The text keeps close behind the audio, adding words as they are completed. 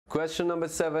Question number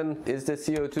 7, is the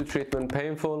CO2 treatment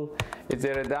painful? Is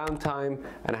there a downtime?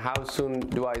 And how soon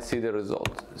do I see the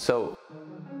result? So,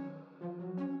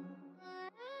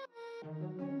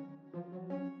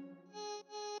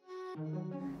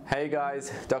 hey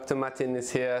guys, Dr. Matin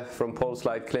is here from Pulse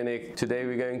Light Clinic. Today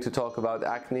we're going to talk about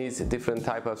acne, different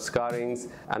type of scarrings,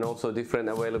 and also different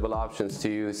available options to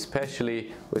use,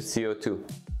 especially with CO2.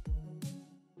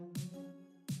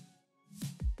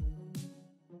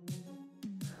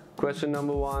 Question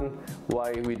number 1,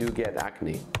 why we do get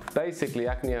acne. Basically,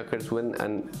 acne occurs when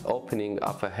an opening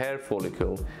of a hair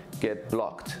follicle get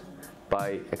blocked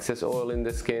by excess oil in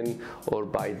the skin or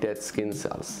by dead skin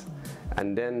cells.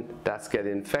 And then that's get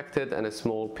infected and a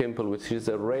small pimple, which is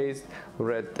a raised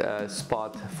red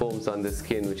spot, forms on the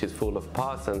skin, which is full of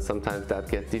pus, and sometimes that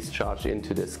gets discharged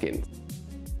into the skin.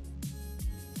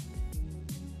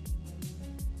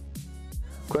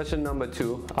 Question number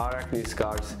 2, are acne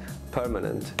scars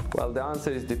permanent? Well, the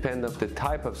answer is depend of the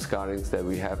type of scarrings that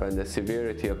we have and the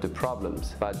severity of the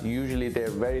problems, but usually they're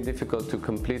very difficult to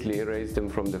completely erase them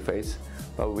from the face,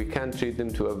 but we can treat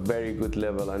them to a very good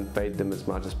level and fade them as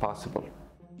much as possible.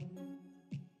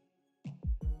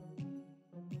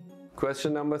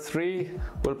 Question number 3,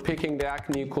 will picking the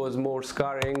acne cause more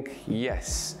scarring?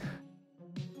 Yes.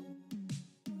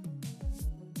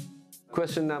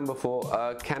 Question number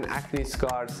 4, can acne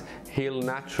scars heal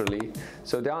naturally?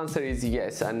 So the answer is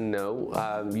yes and no.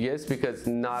 Yes, because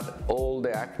not all the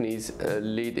acnes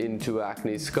lead into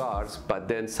acne scars, but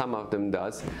then some of them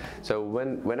does. So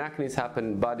when acne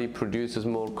happen, body produces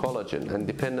more collagen, and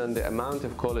depending on the amount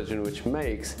of collagen which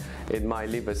makes, it might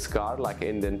leave a scar like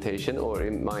indentation, or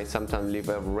it might sometimes leave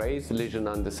a raised lesion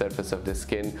on the surface of the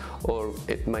skin, or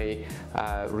it may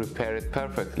repair it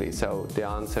perfectly. So the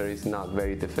answer is not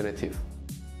very definitive.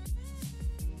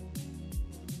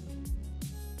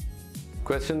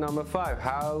 Question number 5,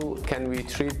 how can we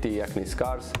treat the acne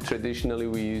scars? Traditionally,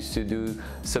 we used to do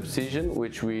subcision,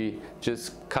 which we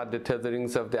just cut the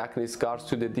tetherings of the acne scars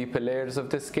to the deeper layers of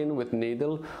the skin with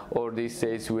needle, or these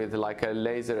days with like a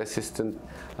laser assisted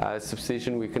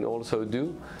subcision we can also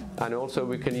do. And also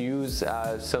we can use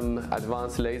some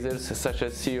advanced lasers such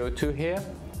as CO2 here.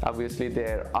 Obviously,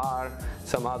 there are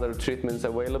some other treatments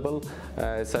available,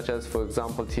 such as, for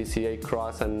example, TCA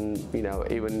cross and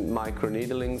even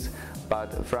microneedlings.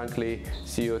 But frankly,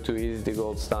 CO2 is the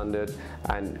gold standard,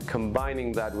 and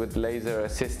combining that with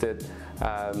laser-assisted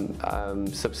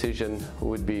subcision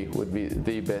would be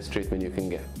the best treatment you can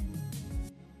get.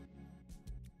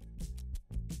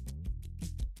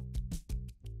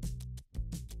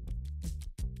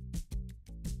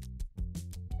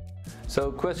 So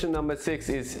question number 6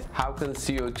 is, how can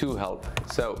CO2 help?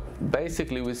 So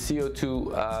basically with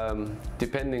CO2,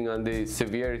 depending on the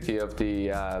severity of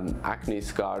the acne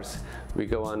scars, we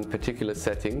go on particular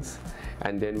settings,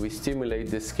 and then we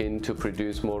stimulate the skin to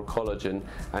produce more collagen,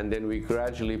 and then we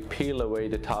gradually peel away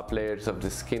the top layers of the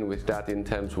skin, which that in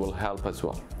terms will help as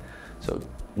well. So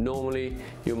normally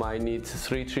you might need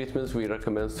 3 treatments. We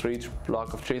recommend 3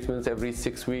 block of treatments every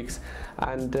 6 weeks,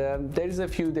 and there is a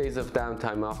few days of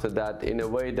downtime after that, in a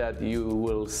way that you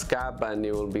will scab and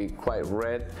you will be quite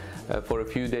red for a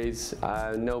few days.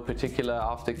 No particular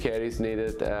aftercare is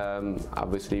needed.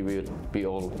 Obviously will be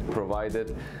all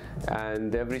provided,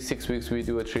 and every 6 weeks we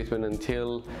do a treatment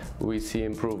until we see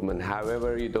improvement.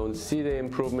 However, you don't see the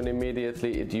improvement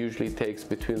immediately. It usually takes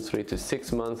between 3 to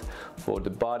 6 months for the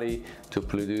body to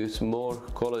produce more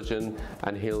collagen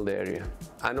and heal the area.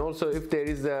 And also, if there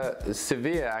is a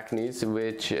severe acne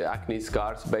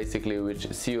scars, basically which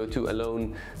CO2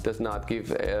 alone does not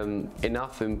give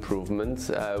enough improvements,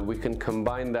 we can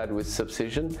combine that with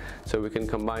subcision. So we can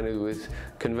combine it with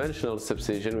conventional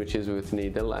subcision, which is with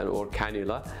needle or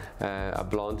cannula, a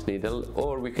blunt needle,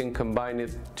 or we can combine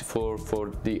it for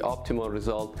the optimal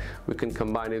result. We can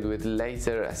combine it with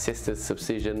laser assisted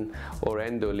subcision or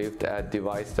endolift, a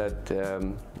device that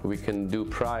we can do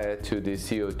prior to the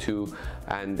CO2,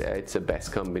 and it's the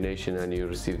best combination, and you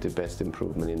receive the best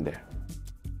improvement in there.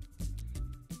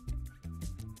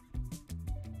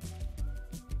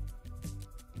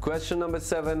 Question number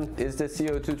 7, is the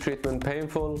CO2 treatment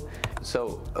painful?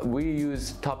 So we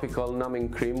use topical numbing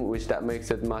cream, which that makes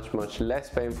it much less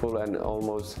painful and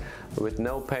almost with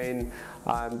no pain.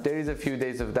 There is a few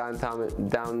days of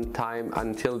downtime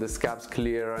until the scabs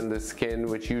clear on the skin,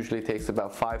 which usually takes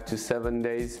about 5 to 7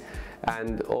 days.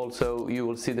 And also you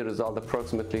will see the result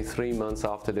approximately 3 months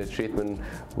after the treatment,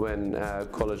 when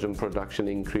collagen production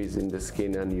increases in the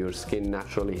skin and your skin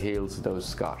naturally heals those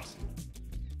scars.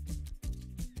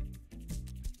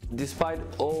 Despite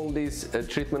all these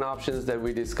treatment options that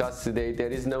we discussed today, there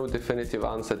is no definitive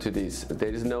answer to this. There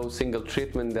is no single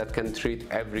treatment that can treat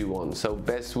everyone. So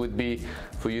best would be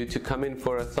for you to come in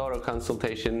for a thorough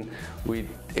consultation. We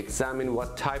examine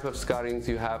what type of scarrings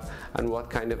you have and what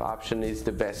kind of option is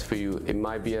the best for you. It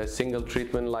might be a single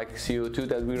treatment like CO2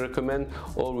 that we recommend,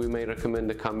 or we may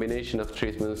recommend a combination of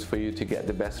treatments for you to get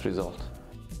the best result.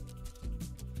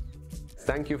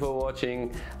 Thank you for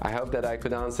watching. I hope that I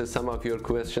could answer some of your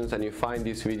questions and you find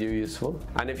this video useful.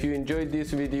 And if you enjoyed this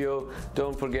video,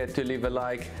 don't forget to leave a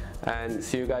like, and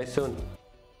see you guys soon.